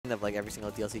tradition of like every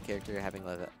single DLC character having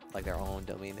like their own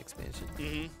domain expansion.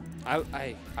 I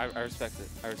respect it.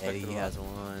 I respect it a Eddie lot. has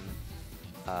one.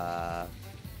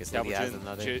 Guess Eddie has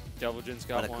another. Devil Jin's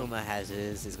got But one. Akuma has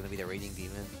his. Is gonna be the Raging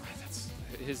Demon. That's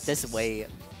his. This way,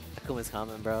 Akuma's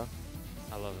coming, bro.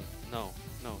 I love it. No,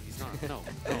 he's not. No,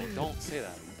 don't say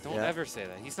that. Don't ever say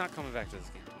that. He's not coming back to this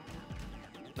game.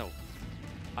 No.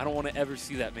 I don't want to ever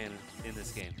see that man in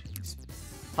this game.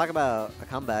 Talk about a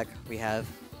comeback. We have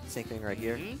SnakeFang right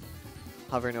here,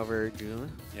 hovering over June.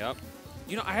 Yep.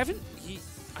 You know, I haven't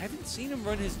seen him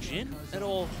run his Jin at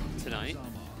all tonight.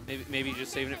 Maybe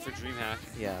just saving it for DreamHack.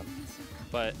 Yeah.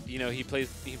 But you know, he plays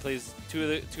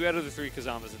two out of the 3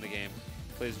 Kazamas in the game.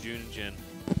 Plays June and Jin.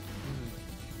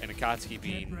 And Akatsuki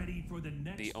being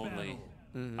the only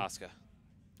Asuka.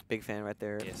 Big fan right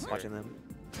there. Yes, watching them.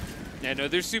 Yeah, no,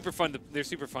 they're super fun. They're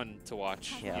super fun to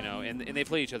watch. Yeah. You know, and they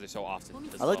play each other so often.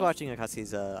 I like watching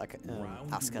Akatsuki's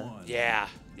Asuka. Yeah,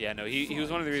 no, he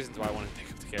was one of the reasons why I wanted to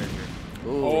pick up the character.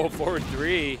 Ooh. Oh, forward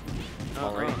 3.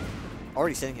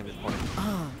 Already sending him to the corner.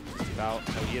 About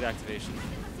Oid activation.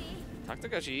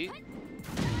 Taktagashi.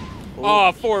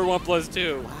 Oh, forward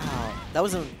 1+2. Wow, that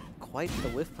wasn't quite the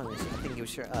whiff punish. I think he was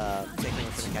sure. SnakeFang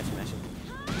was gonna catch him actually.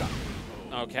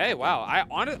 Okay, wow. I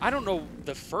don't know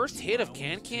the first hit of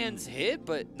Can's hit,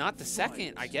 but not the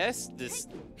second. I guess this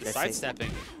sidestepping.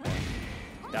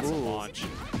 That's a launch.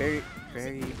 Very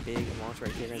big launch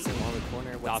right here. Gonna send him on the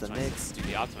corner. What's the mix? Dude,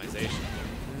 the optimization.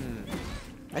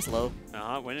 Nice low.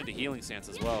 Went into healing stance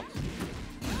as well.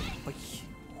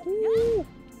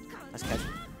 Nice catch.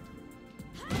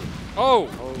 Oh!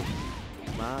 Oh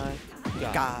my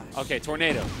gosh. Okay,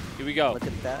 tornado. Here we go. Look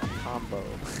at that combo.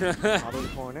 Out of the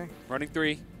corner. Running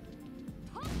 3.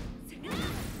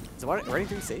 Is running 3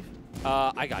 safe?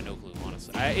 I got no clue,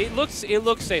 honestly. It looks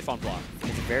safe on block.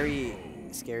 It's very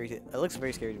scary. It looks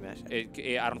very scary to mash. I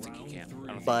don't think you can. I don't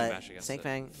think you but can mash against it.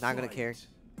 SnakeFang not gonna care.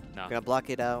 No. Gonna block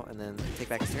it out and then take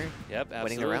back his turn. Yep, absolutely.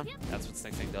 Winning the round. That's what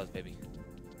SnakeFang does, baby.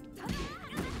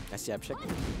 Nice jab check.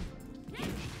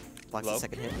 Blocks Low. the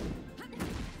second hit.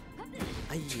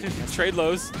 Trade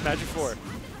lows, magic 4.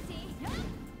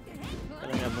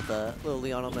 Running him with a little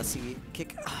Lionel Messi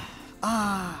kick.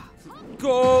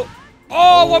 Go! Oh,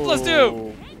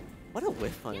 1+2! What a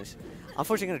whiff punish.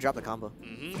 Unfortunately, gonna drop the combo.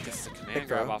 Gets the command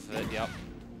grab off of it, yep.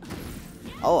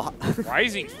 Oh.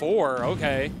 Rising 4,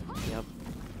 okay. Yep.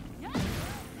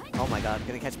 Oh my god,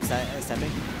 gonna catch me stepping.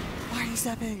 Why are you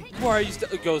stepping? Why are you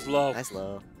it goes low. Nice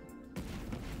low.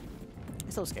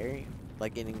 It's so scary,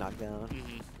 like getting knocked down.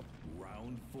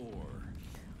 Round 4.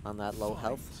 On that low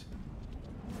health.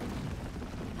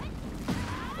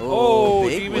 Oh,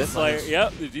 big Demon whiff Slayer. punish.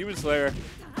 Yep, the Demon Slayer.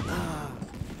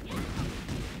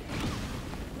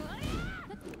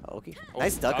 Okay.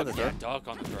 Nice duck on the throw. Yeah, duck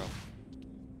on the throw.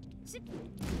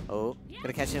 Oh,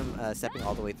 gonna catch him stepping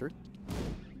all the way through.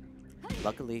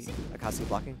 Luckily, Akatsuki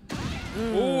blocking.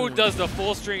 Ooh, does the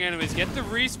full string enemies get the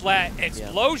resplat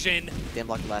explosion? Didn't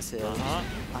block the last hit. Can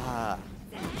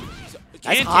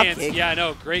hop cans. kick. Yeah, I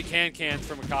know. Great cans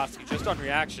from Akatsuki just on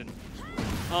reaction.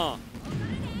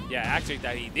 Yeah, actually,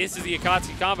 this is the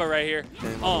Akatsuki combo right here.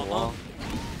 Nice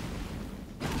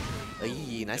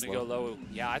Gonna go low.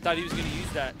 Yeah, I thought he was gonna use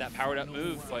that powered up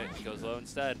move, but he goes low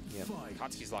instead. Yep.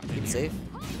 Akatsuki's locked Keep in. it safe.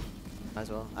 Might as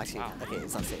well. Actually, okay,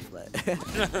 it's not safe, but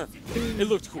it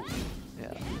looked cool.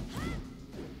 Yeah.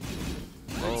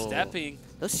 Stepping.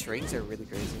 Those strings are really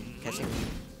crazy. Catching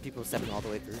people stepping all the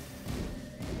way through.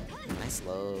 Nice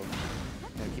low.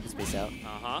 Gotta keep his space out.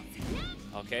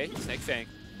 Okay, SnakeFang.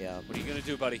 Yeah. What are you gonna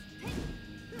do, buddy?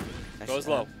 Nice Goes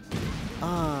low.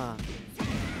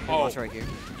 Watch right here.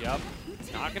 Yep.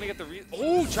 Not gonna get the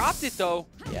oh, dropped it though.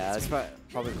 Yeah, it's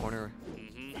probably corner.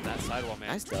 That sidewall, man.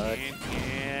 Nice duck.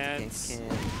 Can.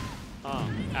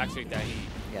 Actually, that heat.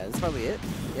 Yeah, that's probably it.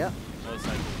 Yeah. No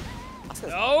side.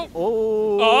 No.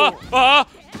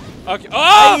 Okay.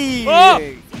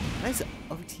 Nice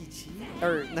OTG.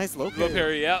 Or nice low parry. parry. Low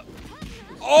parry, yeah.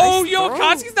 Oh, Nice yo, throw.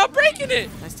 Akatsuki's not breaking it.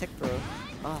 Nice tech throw.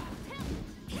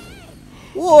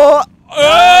 Whoa.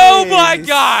 Oh my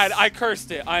god! I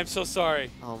cursed it. I'm so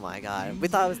sorry. Oh my god. We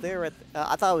thought it was there.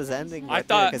 I thought it was ending. I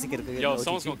thought. Because he could Yo,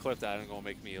 someone's gonna clip that and gonna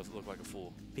make me look like a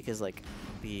fool. Because like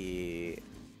the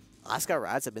Asuka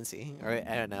Rds I've been seeing, or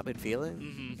and I've been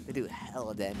feeling, they do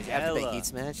hella damage after the heat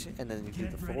smash, and then you do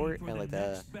the forward and like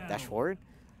the dash forward.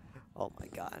 Oh my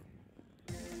god.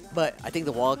 But I think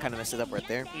the wall kind of messed it up right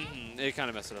there. It kind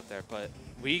of messed it up there, but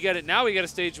we get it now. We get a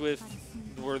stage with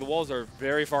where the walls are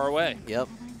very far away. Yep.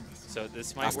 So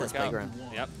this might Asuka's work out. playground.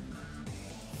 Yep.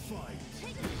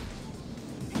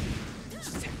 This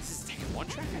is Tekken 1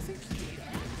 track, I think.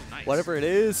 Nice. Whatever it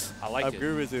is, I like I'm it.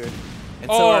 good with it. And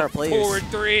so are our players. Forward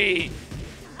 3.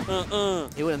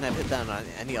 He wouldn't have hit that on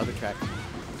any other track.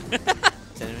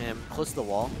 Sending him close to the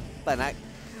wall, but not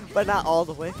all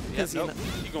the way. Yeah, nope.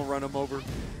 You gonna run him over. We're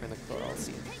gonna go all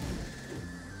see.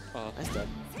 Nice done.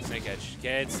 Snake Edge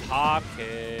gets hop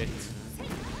kicked.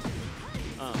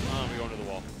 We're going to the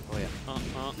wall. Oh yeah.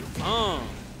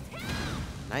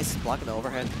 Nice blocking the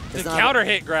overhead. The counter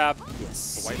hit grab.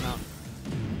 Yes. The white mount.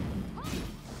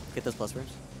 Get those plus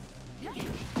frames.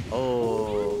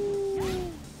 Oh.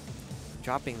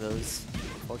 Dropping those,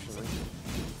 unfortunately.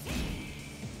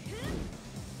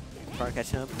 Trying to catch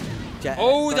him.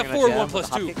 Oh, the forward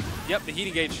 1+2. Yep, the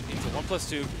heating gauge. It's a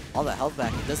 1+2. All the health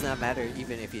back. It does not matter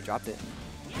even if you dropped it.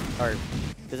 Or it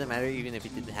doesn't matter even if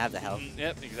you didn't have the health.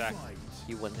 Yep, exactly.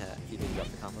 You wouldn't have. You didn't drop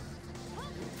the combo.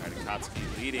 Alright,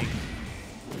 Akatsuki leading.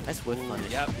 Nice whiff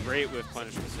punish. Yep, great whiff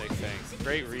punish from SnakeFang.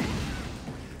 Great read.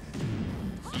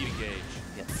 Heating gauge.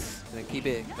 Yes. Gonna keep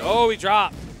it. Oh, he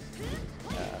dropped.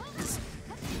 Just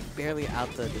barely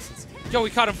out the distance. Yo, we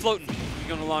caught him floating. He's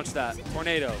gonna launch that.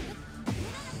 Tornado.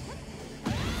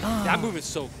 That move is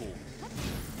so cool.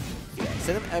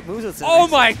 Yeah, moves with oh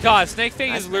my god, SnakeFang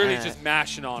nice is literally just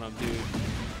mashing on him, dude.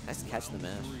 Nice catch the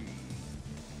mash.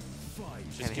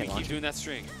 Just keep doing that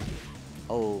string.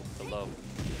 Oh. The low.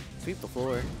 Sweep the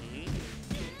floor.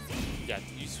 Yeah,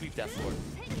 you sweep that floor.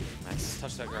 Nice.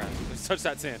 Touch that grass. Touch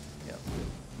that sand. Yep.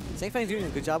 SnakeFang's doing a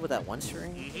good job with that one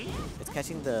string. It's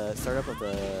catching the startup of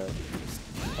the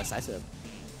side step.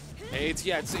 Hey, it's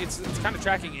kind of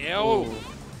tracking. Oh,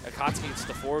 Akatsuki gets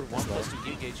the forward 1+2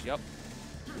 heat gauge. Yep.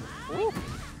 Ooh.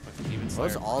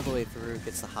 Goes all the way through.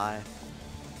 Gets the high.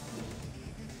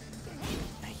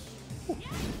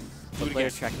 The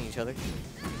players tracking each other.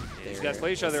 Yeah, these guys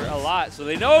play each other a lot, so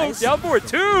they know down forward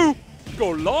 2. Go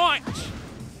launch.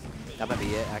 That might be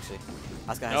it, actually.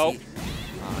 Asuka has nope. heat.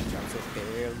 Drops it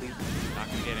barely. Not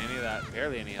gonna get any of that.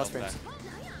 Barely any Plus health back.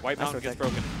 frames. White mountain gets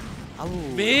broken. Oh.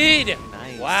 Mid.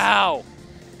 Nice. Wow.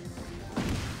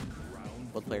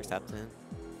 Both players tapped in.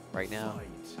 Right now,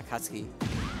 Akatsuki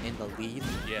in the lead.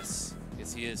 Yes.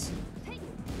 Yes, he is.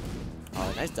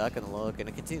 Oh, nice duck on the low.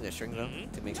 Gonna continue to string though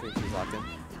to make sure he's locked in.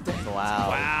 Wow.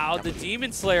 Wow, the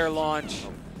Demon Slayer launch.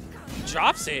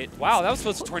 Drops it. Wow, that was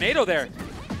supposed to tornado there.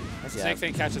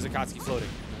 SnakeFang catches Akatsuki floating.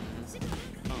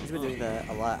 He's been doing that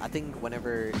a lot. I think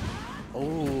whenever...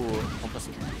 Oh,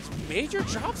 major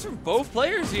drops from both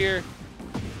players here.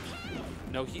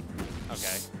 No heat.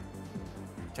 Okay.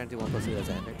 Trying to do 1+2 as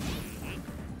an ender.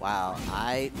 Wow,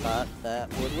 I thought that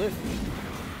would whiff.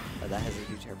 But that has a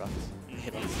huge hairbox.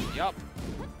 Hitbox. Yup.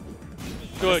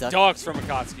 Good dogs from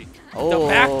Akatsuki. Oh, the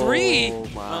back 3. Oh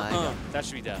my god. That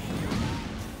should be death.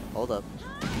 Hold up.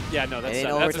 Yeah, no, that's a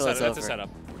setup.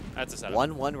 That's a setup.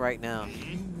 1-1 right now.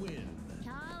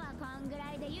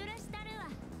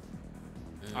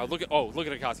 Look at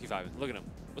Akatsuki 5. Look at him.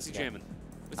 What's he jamming?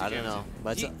 What's he jamming? I don't know.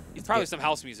 But he's probably some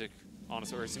house music,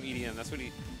 honestly, or some EDM. That's what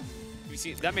he. You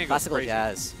see, that man goes classical crazy.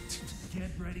 jazz.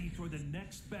 Get ready for the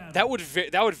next battle. That would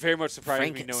very much surprise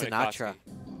Frank me knowing Sinatra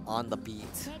Akatsuki. on the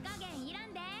beat.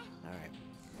 All right.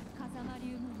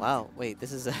 Wow. Wait,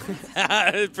 this is a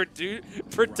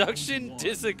production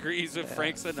disagrees with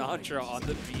Frank Sinatra on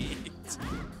the beat.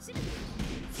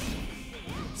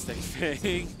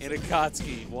 SnakeFang and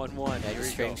Akatsuki 1-1. Yeah,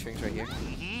 just strings right here.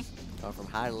 Going from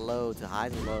high to low to high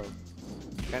to low.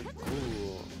 Kind of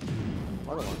cool.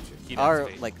 What a launcher. Or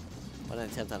like one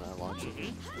attempt on a launch.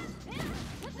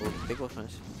 Ooh, big wolf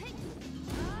punish.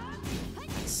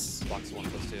 Nice. Blocks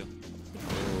 1+2. Ooh,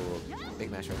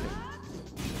 big mash right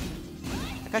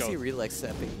there. Akatsuki really likes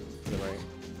stepping to the right.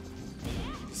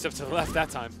 He stepped to the left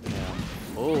that time. Yeah.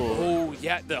 Oh,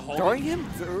 yeah, the homing. Throwing him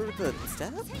through the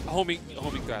step? Homing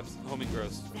grabs. Homing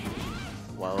throws.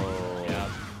 Whoa. Yeah.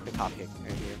 Big hop kick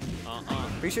right here.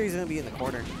 Pretty sure he's going to be in the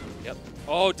corner. Yep.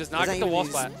 Oh, does not get the wall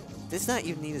splat. Does not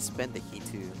even need to spend the heat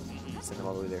to send him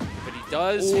all the way there. But he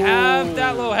does have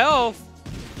that low health.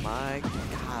 My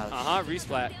gosh.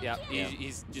 Resplat. Yeah.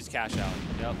 He's just cash out.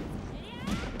 Yep.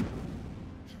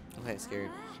 I'm kind of scared.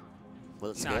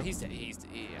 Will it scale? Nah, he's dead. He's dead.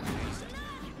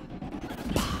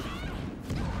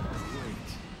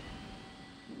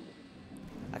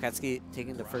 Akatsuki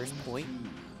taking the first point.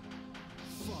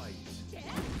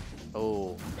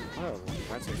 Oh,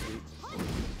 right side sweep.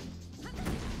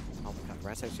 Oh my god,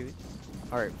 right side sweep.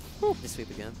 Alright, this sweep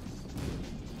again.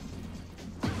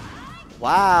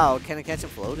 Wow, can I catch him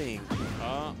floating?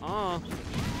 Launcher?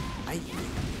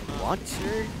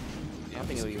 I don't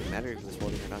think it would even matter if he was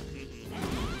floating or not.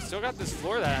 Still got this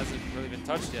floor that hasn't really been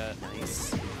touched yet.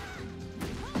 Nice.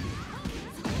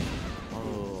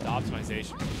 Oh. The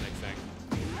optimization for SnakeFang.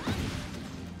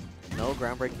 No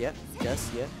ground break yet.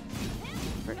 Just yet.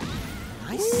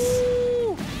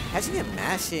 Nice. Catching and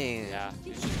mashing. Yeah,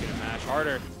 he's just gonna mash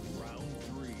harder.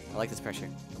 I like this pressure.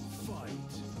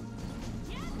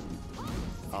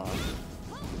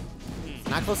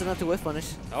 Not close enough to whiff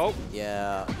punish. Oh.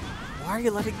 Yeah. Why are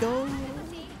you letting go?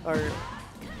 Or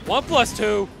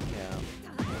 1+2.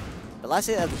 yeah. The last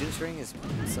hit of the June string is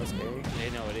so scary. Yeah,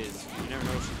 no, it is. You never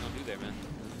know what she's gonna do there, man.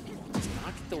 Just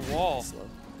knock at the wall. Slow.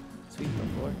 Sweep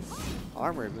before.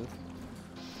 Armor move.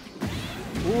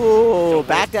 Ooh,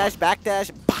 backdash,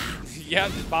 backdash. Yeah,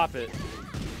 just pop it.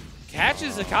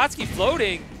 Catches Akatsuki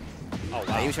floating. Oh,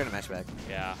 wow. He was trying to mash back.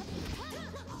 Yeah.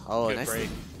 Oh, Good nice. break.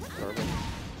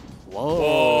 Whoa.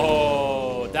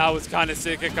 Whoa, that was kind of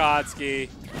sick, Akatsuki.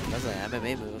 That's an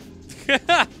MMA move.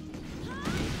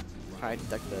 Try to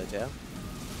duck the jab.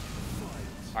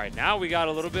 All right, now we got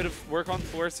a little bit of work on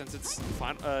floor since it's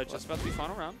just about to be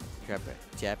final round.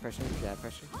 Jab pressure, jab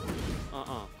pressure.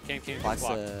 Can't Blocks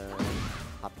block.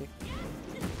 hop kick.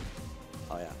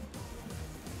 Oh yeah.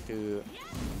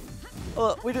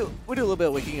 Oh, we do a little bit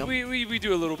of waking up. We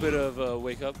do a little bit of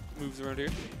wake up moves around here.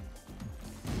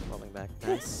 Rolling back.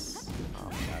 Nice. Oh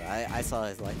my god, I saw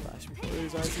his light flash before.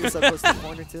 His eyes was up close to the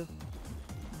corner too.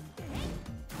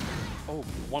 Oh,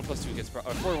 1+2 gets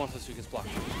 1+2 gets blocked.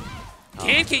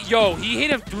 Can, yo, he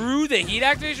hit him through the heat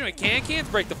activation with cans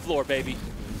break the floor, baby.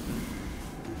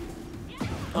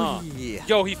 Yeah.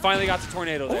 Yo, he finally got the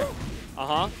tornado there.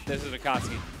 This is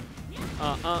Akatsuki.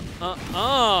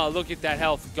 Look at that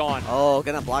health gone. Oh,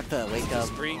 gonna block the wake up.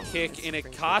 Spring kick in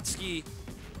Akatsuki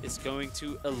is going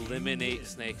to eliminate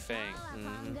SnakeFang.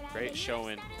 Great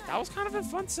showing. That was kind of a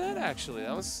fun set, actually.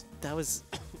 That was That was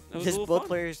a just little both fun.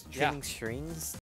 players Yeah. trimming strings.